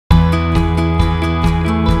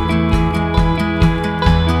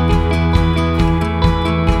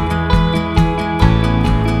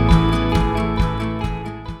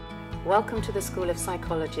Welcome to the School of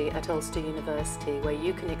Psychology at Ulster University, where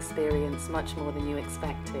you can experience much more than you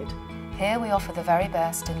expected. Here we offer the very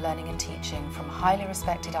best in learning and teaching from highly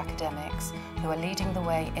respected academics who are leading the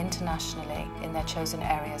way internationally in their chosen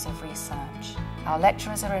areas of research. Our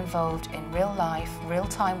lecturers are involved in real-life,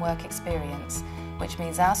 real-time work experience, which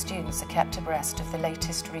means our students are kept abreast of the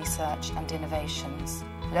latest research and innovations.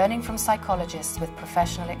 Learning from psychologists with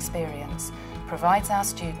professional experience provides our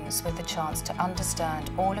students with the chance to understand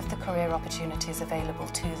all of the career opportunities available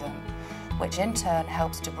to them, which in turn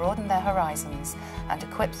helps to broaden their horizons and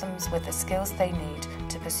equip them with the skills they need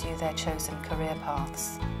to pursue their chosen career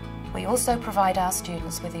paths. We also provide our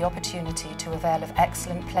students with the opportunity to avail of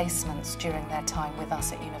excellent placements during their time with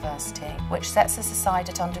us at university, which sets us aside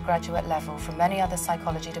at undergraduate level from many other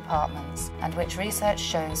psychology departments and which research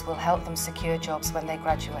shows will help them secure jobs when they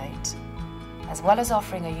graduate. As well as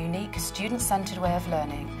offering a unique student-centred way of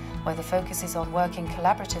learning, where the focus is on working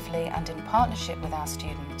collaboratively and in partnership with our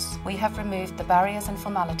students, we have removed the barriers and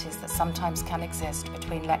formalities that sometimes can exist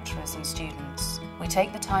between lecturers and students. We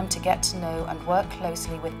take the time to get to know and work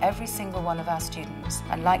closely with every single one of our students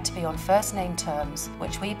and like to be on first-name terms,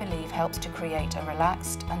 which we believe helps to create a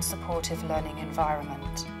relaxed and supportive learning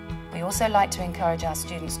environment. We also like to encourage our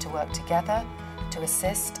students to work together, to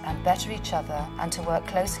assist and better each other, and to work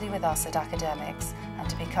closely with us at academics and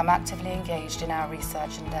to become actively engaged in our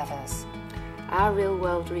research endeavours. Our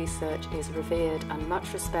real-world research is revered and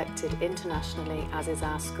much respected internationally, as is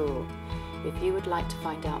our school. If you would like to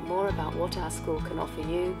find out more about what our school can offer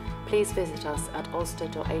you, please visit us at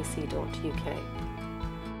ulster.ac.uk.